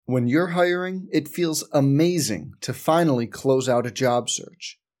When you're hiring, it feels amazing to finally close out a job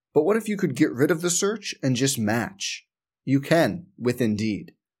search. But what if you could get rid of the search and just match? You can with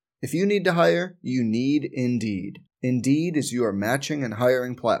Indeed. If you need to hire, you need Indeed. Indeed is your matching and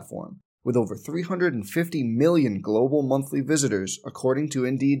hiring platform. With over 350 million global monthly visitors, according to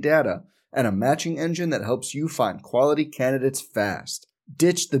Indeed data, and a matching engine that helps you find quality candidates fast.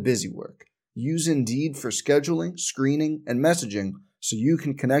 Ditch the busy work. Use Indeed for scheduling, screening, and messaging so you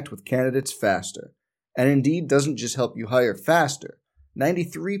can connect with candidates faster. And Indeed doesn't just help you hire faster.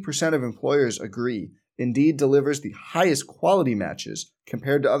 93% of employers agree Indeed delivers the highest quality matches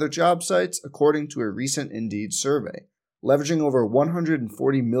compared to other job sites, according to a recent Indeed survey. Leveraging over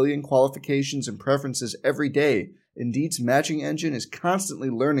 140 million qualifications and preferences every day, Indeed's matching engine is constantly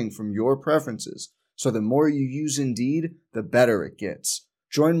learning from your preferences, so the more you use Indeed, the better it gets.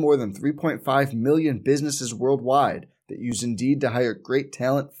 Join more than 3.5 million businesses worldwide that use Indeed to hire great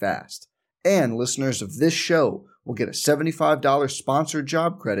talent fast. And listeners of this show will get a $75 sponsored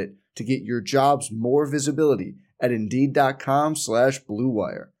job credit to get your jobs more visibility at Indeed.com/Blue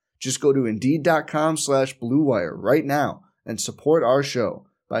Wire. Just go to Indeed.com/Blue Wire right now and support our show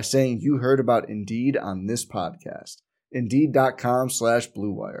by saying you heard about Indeed on this podcast.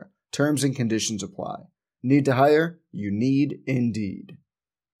 Indeed.com/Blue Wire. Terms and conditions apply. Need to hire? You need Indeed.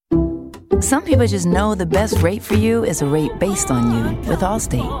 Some people just know the best rate for you is a rate based on you with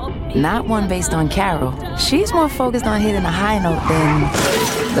Allstate. Not one based on Carol. She's more focused on hitting a high note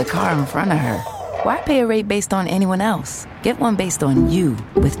than the car in front of her. Why pay a rate based on anyone else? Get one based on you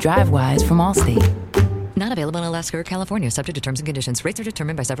with DriveWise from Allstate. Not available in Alaska or California, subject to terms and conditions. Rates are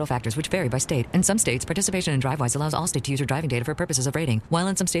determined by several factors, which vary by state. In some states, participation in DriveWise allows Allstate to use your driving data for purposes of rating. While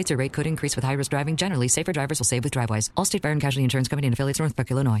in some states, your rate could increase with high-risk driving. Generally, safer drivers will save with DriveWise. Allstate Fire and Casualty Insurance Company and affiliates, Northbrook,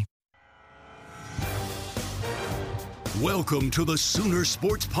 Illinois. Welcome to the Sooner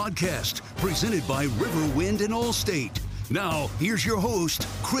Sports Podcast, presented by Riverwind and Allstate. Now, here's your host,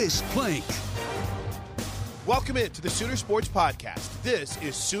 Chris Plank. Welcome into the Sooner Sports Podcast. This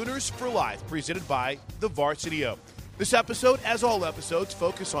is Sooners for Life, presented by the Varsity O. This episode, as all episodes,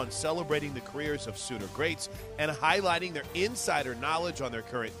 focus on celebrating the careers of Sooner greats and highlighting their insider knowledge on their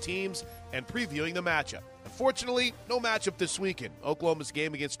current teams and previewing the matchup. Unfortunately, no matchup this weekend. Oklahoma's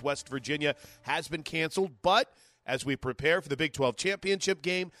game against West Virginia has been canceled, but as we prepare for the Big 12 championship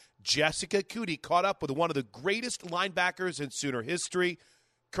game, Jessica Coody caught up with one of the greatest linebackers in Sooner history,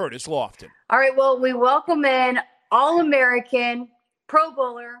 Curtis Lofton. All right, well, we welcome in All-American, Pro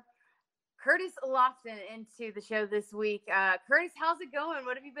Bowler, Curtis Lofton into the show this week. Curtis, how's it going?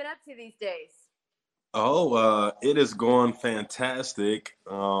 What have you been up to these days? It is going fantastic.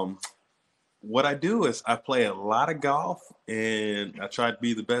 What I do is I play a lot of golf, and I try to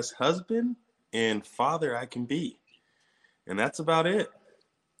be the best husband and father I can be. And that's about it.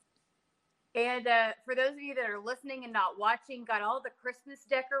 And for those of you that are listening and not watching, got all the Christmas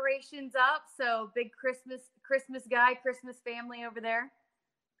decorations up. So big Christmas guy, Christmas family over there.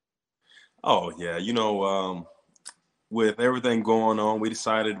 Oh, yeah. You know, with everything going on, we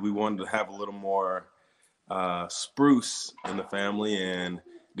decided we wanted to have a little more spruce in the family and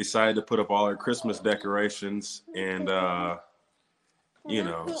decided to put up all our Christmas decorations. And,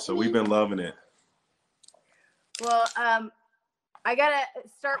 so we've been loving it. Well, I got to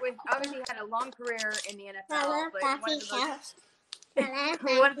start with, obviously you had a long career in the NFL, but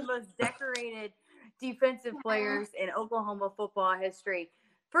one of the most decorated defensive players in Oklahoma football history.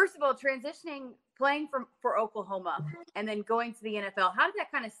 First of all, playing for Oklahoma and then going to the NFL, how did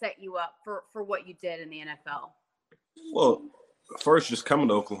that kind of set you up for what you did in the NFL? Well, first, just coming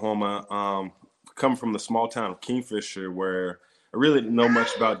to Oklahoma, coming from the small town of Kingfisher, where I really didn't know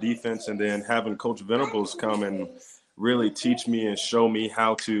much about defense, and then having Coach Venables come and really teach me and show me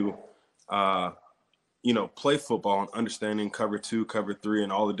how to, play football and understanding cover 2, cover 3,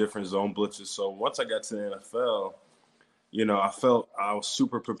 and all the different zone blitzes. So once I got to the NFL, I felt I was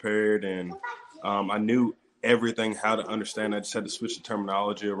super prepared, and I knew everything, how to understand. I just had to switch the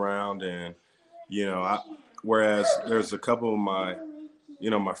terminology around, and, whereas there's a couple of my,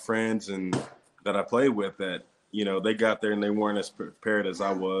 my friends and that I played with that, they got there and they weren't as prepared as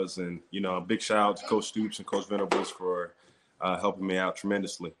I was. And, a big shout out to Coach Stoops and Coach Venables for helping me out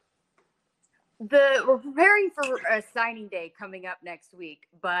tremendously. We're preparing for a signing day coming up next week,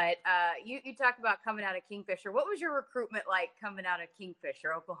 but you talk about coming out of Kingfisher. What was your recruitment like coming out of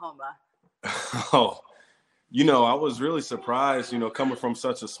Kingfisher, Oklahoma? I was really surprised, coming from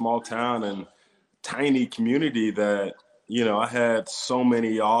such a small town and tiny community that, I had so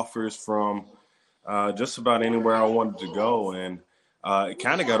many offers from just about anywhere I wanted to go. And it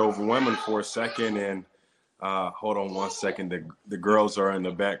kind of got overwhelming for a second. And Hold on one second. The girls are in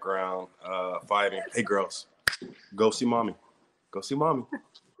the background fighting. Hey, girls, go see mommy. Go see mommy.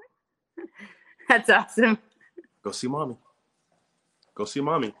 That's awesome. Go see mommy. Go see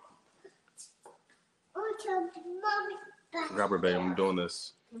mommy. Grab her, babe. I'm doing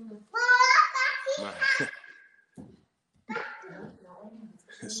this.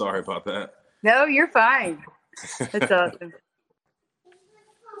 Sorry about that. No, you're fine. That's awesome.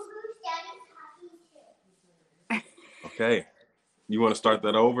 Okay. You want to start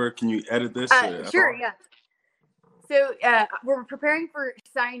that over? Can you edit this? Sure, yeah. So we're preparing for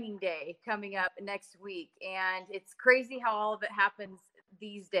signing day coming up next week, and it's crazy how all of it happens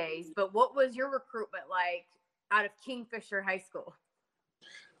these days. But what was your recruitment like out of Kingfisher High School?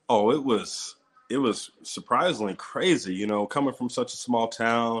 Oh, it was surprisingly crazy. You know, coming from such a small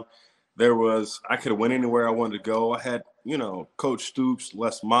town, I could have went anywhere I wanted to go. I had, Coach Stoops,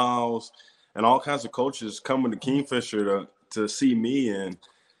 Les Miles, and all kinds of coaches coming to Kingfisher to see me. And,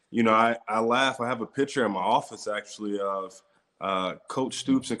 I laugh. I have a picture in my office actually of Coach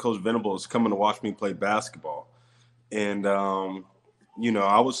Stoops and Coach Venables coming to watch me play basketball. And,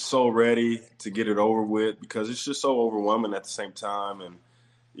 I was so ready to get it over with because it's just so overwhelming at the same time. And,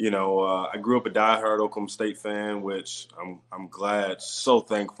 I grew up a diehard Oklahoma State fan, which I'm glad, so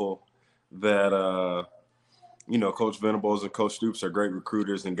thankful that, Coach Venables and Coach Stoops are great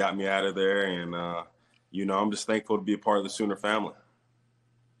recruiters and got me out of there. And, I'm just thankful to be a part of the Sooner family.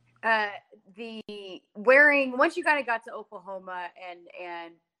 Once you kind of got to Oklahoma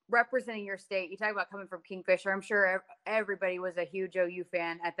and representing your state, you talk about coming from Kingfisher. I'm sure everybody was a huge OU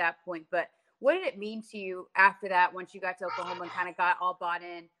fan at that point, but what did it mean to you after that once you got to Oklahoma and kind of got all bought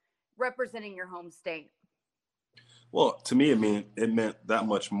in, representing your home state? Well, to me, it meant that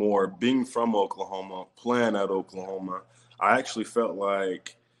much more. Being from Oklahoma, playing at Oklahoma, I actually felt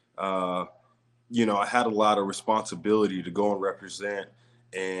like, I had a lot of responsibility to go and represent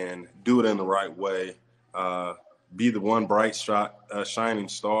and do it in the right way, be the one bright shining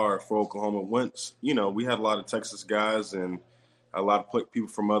star for Oklahoma. Once, we had a lot of Texas guys and a lot of people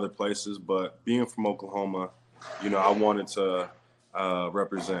from other places, but being from Oklahoma, I wanted to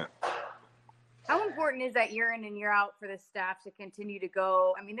represent. How important is that year in and year out for the staff to continue to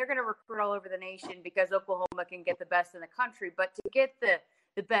go? I mean, they're going to recruit all over the nation because Oklahoma can get the best in the country, but to get the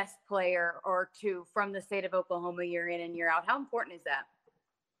best player or two from the state of Oklahoma year in and year out, how important is that?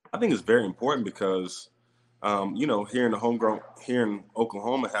 I think it's very important because, here in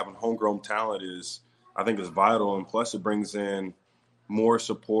Oklahoma, having homegrown talent I think is vital. And plus it brings in more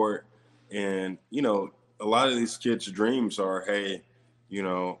support. And, a lot of these kids' dreams are, hey,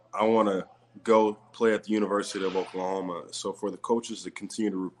 I want to go play at the University of Oklahoma. So for the coaches to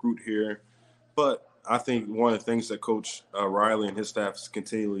continue to recruit here. But I think one of the things that Coach Riley and his staff has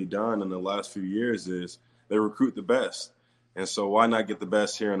continually done in the last few years is they recruit the best. And so why not get the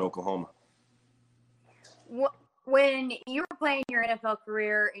best here in Oklahoma? When you were playing your NFL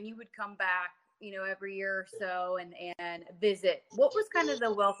career and you would come back, every year or so and visit, what was kind of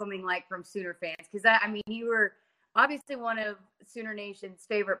the welcoming like from Sooner fans? Because, you were obviously one of Sooner Nation's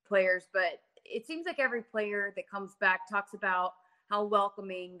favorite players, but it seems like every player that comes back talks about how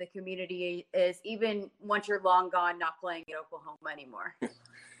welcoming the community is, even once you're long gone, not playing at Oklahoma anymore.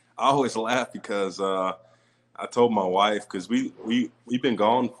 I always laugh because I told my wife, because we've been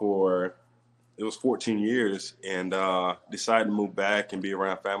gone for, it was 14 years, and decided to move back and be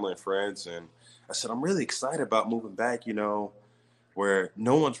around family and friends. And I said, I'm really excited about moving back, where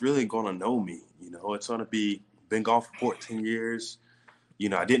no one's really going to know me. It's going to be, been gone for 14 years.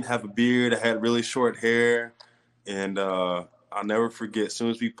 I didn't have a beard. I had really short hair. And I'll never forget, as soon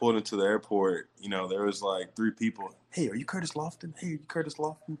as we pulled into the airport, there was like 3 people. Hey, are you Curtis Lofton? Hey, are you Curtis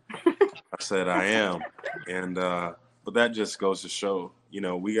Lofton? I said, I am. And but that just goes to show,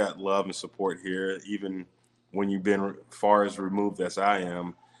 we got love and support here, even when you've been far as removed as I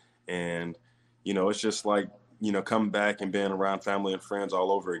am. And, it's just like, coming back and being around family and friends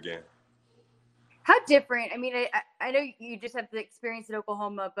all over again. How different? I know you just have the experience at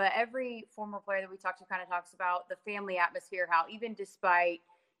Oklahoma, but every former player that we talk to kind of talks about the family atmosphere, how even despite,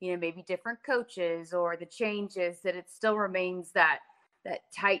 maybe different coaches or the changes, that it still remains that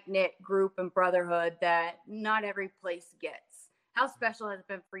tight-knit group and brotherhood that not every place gets. How special has it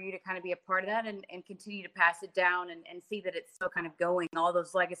been for you to kind of be a part of that and continue to pass it down and see that it's still kind of going, all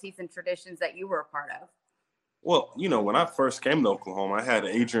those legacies and traditions that you were a part of? Well, when I first came to Oklahoma, I had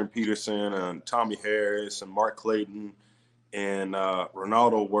Adrian Peterson and Tommy Harris and Mark Clayton and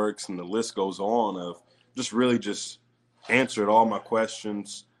Ronaldo Works, and the list goes on, of just answered all my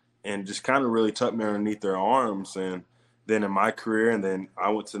questions and just kind of really tucked me underneath their arms. And then in my career, and then I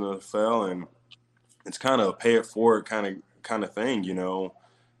went to the NFL, and it's kind of a pay it forward kind of thing, you know.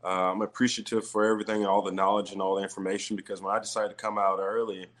 I'm appreciative for everything, all the knowledge and all the information, because when I decided to come out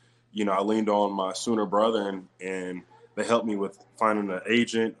early, you know, I leaned on my Sooner brother, and they helped me with finding an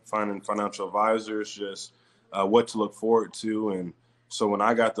agent, finding financial advisors, just what to look forward to. And so when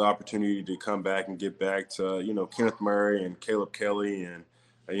I got the opportunity to come back and get back to, you know, Kenneth Murray and Caleb Kelly and,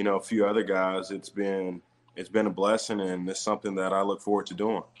 you know, a few other guys, it's been a blessing, and it's something that I look forward to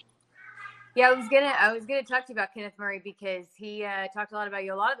doing. Yeah, I was gonna talk to you about Kenneth Murray, because he talked a lot about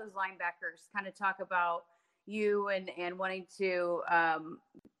you. A lot of those linebackers kind of talk about you and wanting to,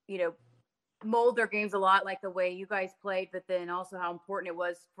 you know, mold their games a lot like the way you guys played, but then also how important it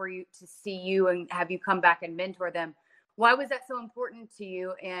was for you to see you and have you come back and mentor them. Why was that so important to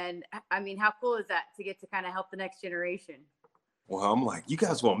you? And I mean, how cool is that to get to kind of help the next generation? Well, I'm like, you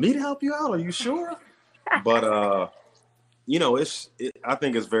guys want me to help you out? Are you sure? But you know, I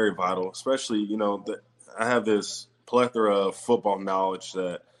think it's very vital, especially, you know, I have this plethora of football knowledge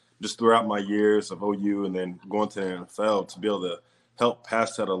that just throughout my years of OU and then going to the NFL, to be able to help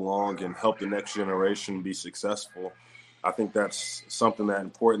pass that along and help the next generation be successful. I think that's something that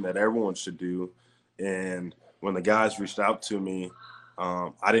important that everyone should do. And when the guys reached out to me,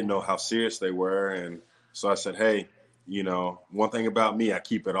 I didn't know how serious they were. And so I said, hey, you know, one thing about me, I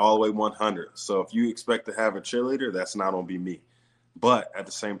keep it all the way 100. So if you expect to have a cheerleader, that's not going to be me. But at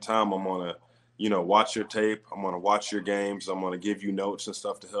the same time, I'm going to, you know, watch your tape. I'm going to watch your games. I'm going to give you notes and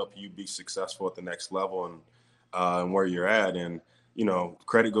stuff to help you be successful at the next level and where you're at. And, you know,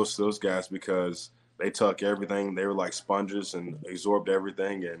 credit goes to those guys, because they took everything. They were like sponges and absorbed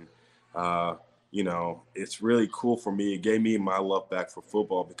everything. And, you know, it's really cool for me. It gave me my love back for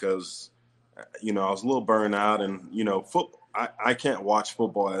football, because you know, I was a little burned out, and, you know, I can't watch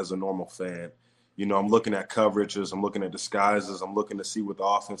football as a normal fan. You know, I'm looking at coverages, I'm looking at disguises, I'm looking to see what the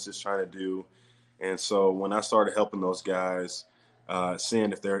offense is trying to do. And so when I started helping those guys,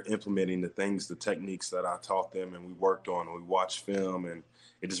 seeing if they're implementing the techniques that I taught them and we worked on, and we watched film, and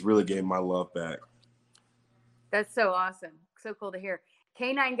it just really gave my love back. That's so awesome. So cool to hear.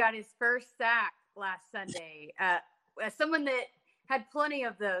 K9 got his first sack last Sunday. As someone that had plenty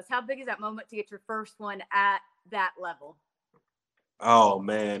of those, how big is that moment to get your first one at that level? Oh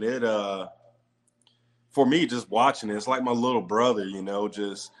man, for me, just watching it, it's like my little brother, you know,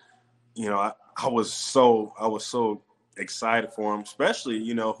 just, you know, I was so excited for him, especially,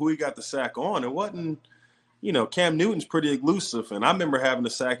 you know, who he got the sack on. It wasn't, you know, Cam Newton's pretty elusive, and I remember having to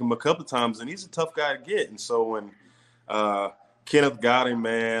sack him a couple of times, and he's a tough guy to get. And so when Kenneth got him,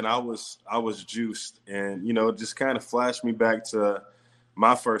 man, I was juiced, and, you know, it just kind of flashed me back to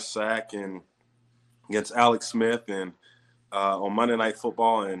my first sack and against Alex Smith and on Monday Night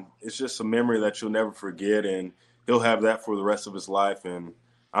Football, and it's just a memory that you'll never forget, and he'll have that for the rest of his life. And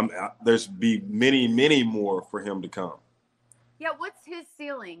there's be many more for him to come. Yeah, what's his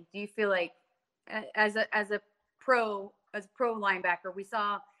ceiling? Do you feel like as a pro linebacker? We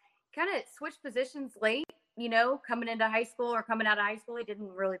saw kind of switch positions late. You know, coming into high school or coming out of high school, he didn't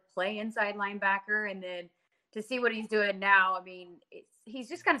really play inside linebacker. And then to see what he's doing now, I mean, he's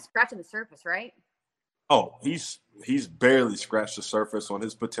just kind of scratching the surface, right? Oh, he's barely scratched the surface on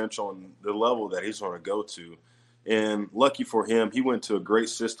his potential and the level that he's going to go to. And lucky for him, he went to a great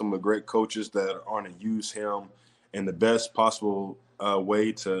system of great coaches that are going to use him in the best possible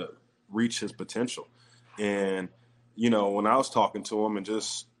way to reach his potential. And, you know, when I was talking to him, and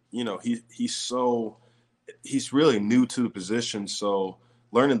just, you know, he's really new to the position. So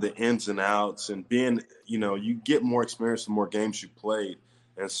learning the ins and outs and being, you know, you get more experience the more games you played.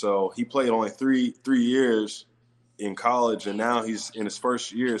 And so he played only three years in college, and now he's in his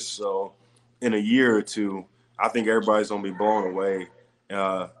first year. So in a year or two, I think everybody's going to be blown away.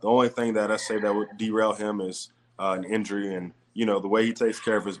 The only thing that I say that would derail him is an injury. And, you know, the way he takes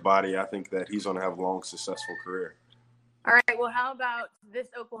care of his body, I think that he's going to have a long, successful career. All right. Well, how about this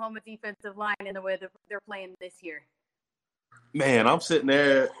Oklahoma defensive line and the way that they're playing this year? Man, I'm sitting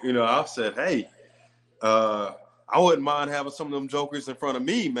there, you know, I said, hey, I wouldn't mind having some of them jokers in front of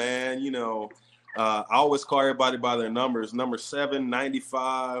me, man. You know, I always call everybody by their numbers. Number 7,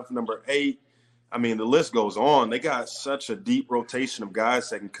 95, number 8. I mean, the list goes on. They got such a deep rotation of guys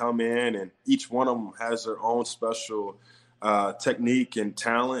that can come in, and each one of them has their own special technique and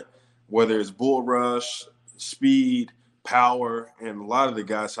talent, whether it's bull rush, speed, power, and a lot of the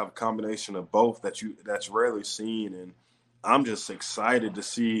guys have a combination of both that's rarely seen. And I'm just excited to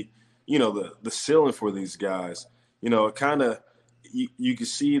see, you know, the ceiling for these guys. You know, it kind of you can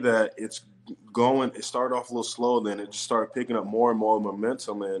see that it started off a little slow, then it just started picking up more and more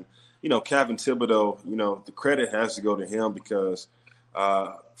momentum. And, you know, Kevin Thibodeau, you know, the credit has to go to him, because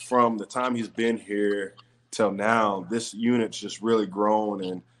from the time he's been here till now, this unit's just really grown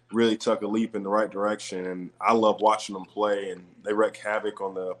and really took a leap in the right direction. And I love watching them play, and they wreak havoc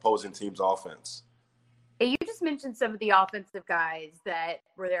on the opposing team's offense. You just mentioned some of the offensive guys that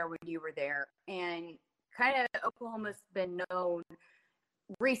were there when you were there, and kind of Oklahoma's been known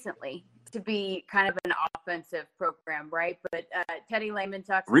recently to be kind of an offensive program, right? But Teddy Lehman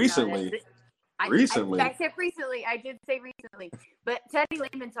talks recently. about it. Recently. I said recently. I did say recently. But Teddy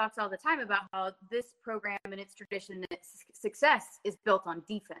Lehman talks all the time about how this program and its tradition and its success is built on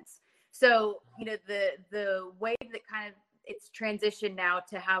defense. So, you know, the way that kind of it's transitioned now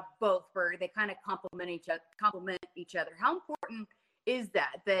to have both, where they kind of complement each other. How important is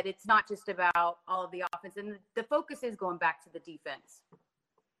that it's not just about all of the offense and the focus is going back to the defense?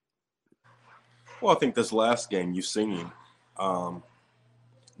 Well, I think this last game you've seen,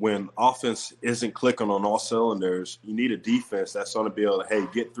 when offense isn't clicking on all cylinders, you need a defense that's going to be able to, hey,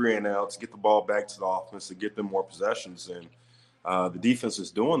 get 3 and outs, get the ball back to the offense and get them more possessions. And the defense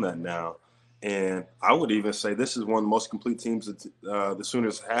is doing that now. And I would even say this is one of the most complete teams that the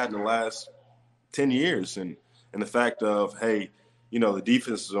Sooners had in the last 10 years. And the fact of, hey, you know, the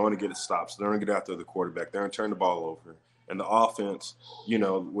defense is going to get its stops. They're going to get after the quarterback. They're going to turn the ball over. And the offense, you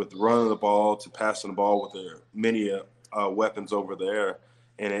know, with running the ball to passing the ball with their many weapons over there.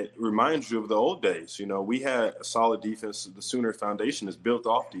 And it reminds you of the old days. You know, we had a solid defense. The Sooner foundation is built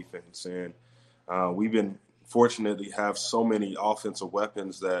off defense. And we've been fortunate to have so many offensive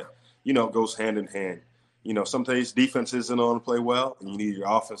weapons that, you know, goes hand in hand. You know, some days defense isn't on to play well, and you need your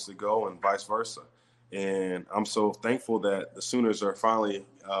offense to go and vice versa. And I'm so thankful that the Sooners are finally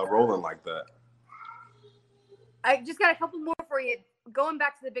rolling like that. I just got a couple more for you. Going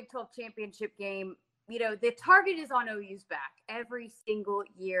back to the Big 12 championship game, you know, the target is on OU's back every single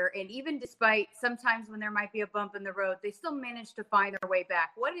year. And even despite sometimes when there might be a bump in the road, they still manage to find their way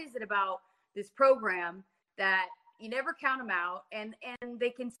back. What is it about this program that you never count them out and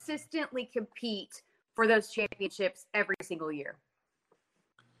they consistently compete for those championships every single year?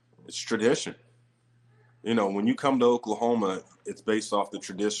 It's tradition. You know, when you come to Oklahoma, it's based off the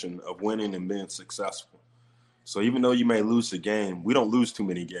tradition of winning and being successful. So even though you may lose the game, we don't lose too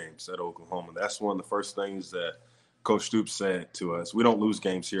many games at Oklahoma. That's one of the first things that Coach Stoops said to us. We don't lose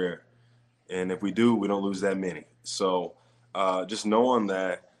games here. And if we do, we don't lose that many. So just knowing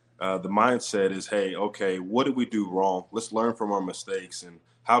that the mindset is, hey, okay, what did we do wrong? Let's learn from our mistakes. And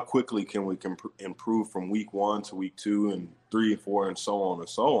how quickly can we improve from week 1 to week 2 and 3 and 4 and so on and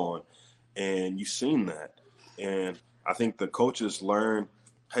so on. And you've seen that. And I think the coaches learn,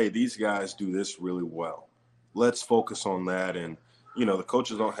 hey, these guys do this really well. Let's focus on that. And, you know, the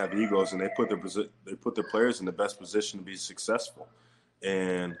coaches don't have egos, and they put their players in the best position to be successful.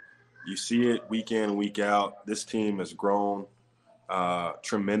 And you see it week in and week out. This team has grown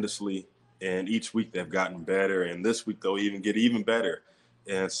tremendously, and each week they've gotten better. And this week they'll even get even better.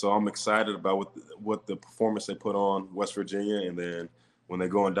 And so I'm excited about what the performance they put on West Virginia, and then when they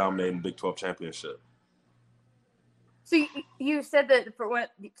go and dominate in the Big 12 championship. So you said that for what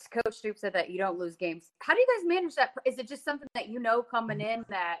Coach Stoops said that you don't lose games. How do you guys manage that? Is it just something that you know coming in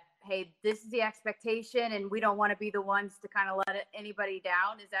that, hey, this is the expectation and we don't want to be the ones to kind of let anybody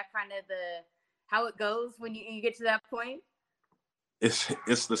down? Is that kind of how it goes when you get to that point?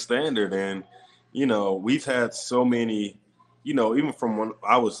 It's the standard. And, you know, we've had so many, you know, even from when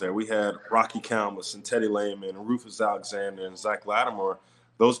I was there, we had Rocky Calmus and Teddy Lehman and Rufus Alexander and Zach Lattimore.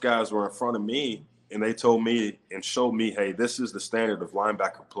 Those guys were in front of me, and they told me and showed me, hey, this is the standard of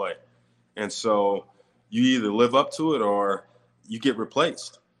linebacker play. And so you either live up to it or you get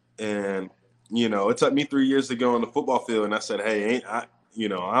replaced. And, you know, it took me 3 years to go on the football field, and I said, hey,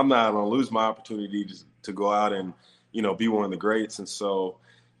 I'm not going to lose my opportunity to go out and, you know, be one of the greats. And so,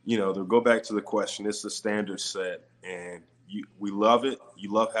 you know, to go back to the question, it's the standard set, and we love it.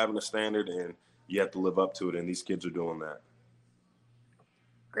 You love having a standard, and you have to live up to it, and these kids are doing that.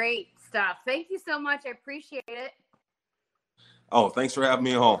 Great stuff. Thank you so much. I appreciate it. Oh, thanks for having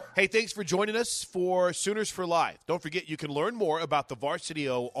me on. Hey, thanks for joining us for Sooners for Life. Don't forget, you can learn more about the Varsity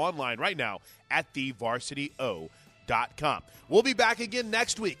O online right now at thevarsityo.com. We'll be back again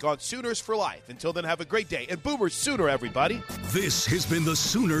next week on Sooners for Life. Until then, have a great day. And Boomer Sooner, everybody. This has been the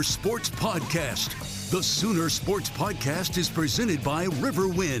Sooner Sports Podcast. The Sooner Sports Podcast is presented by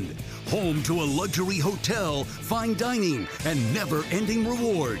Riverwind, home to a luxury hotel, fine dining, and never-ending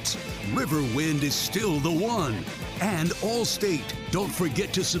rewards. Riverwind is still the one. And Allstate. Don't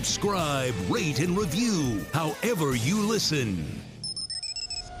forget to subscribe, rate, and review however you listen.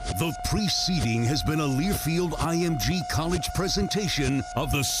 The preceding has been a Learfield IMG College presentation of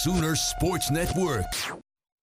the Sooner Sports Network.